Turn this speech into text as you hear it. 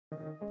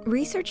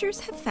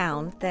Researchers have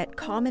found that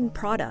common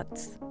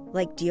products,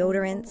 like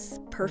deodorants,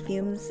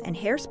 perfumes, and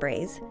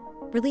hairsprays,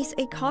 release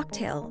a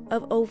cocktail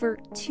of over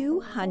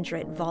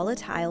 200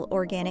 volatile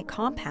organic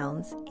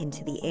compounds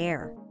into the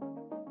air.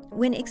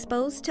 When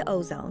exposed to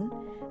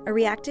ozone, a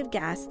reactive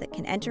gas that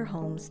can enter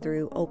homes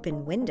through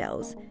open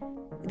windows,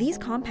 these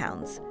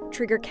compounds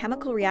trigger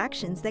chemical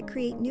reactions that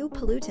create new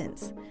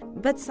pollutants.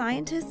 But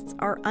scientists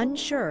are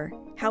unsure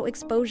how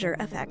exposure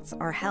affects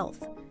our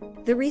health.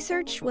 The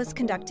research was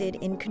conducted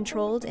in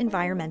controlled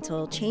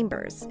environmental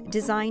chambers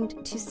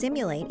designed to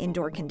simulate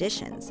indoor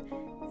conditions.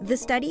 The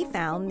study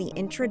found the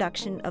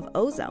introduction of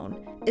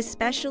ozone,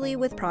 especially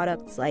with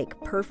products like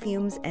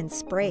perfumes and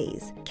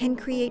sprays, can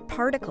create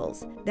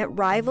particles that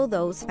rival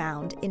those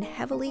found in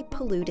heavily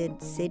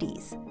polluted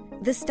cities.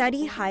 The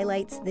study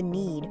highlights the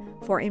need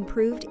for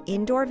improved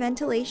indoor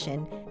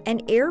ventilation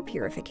and air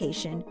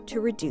purification to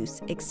reduce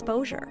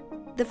exposure.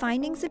 The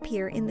findings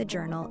appear in the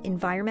journal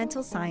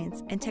Environmental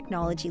Science and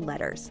Technology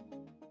Letters.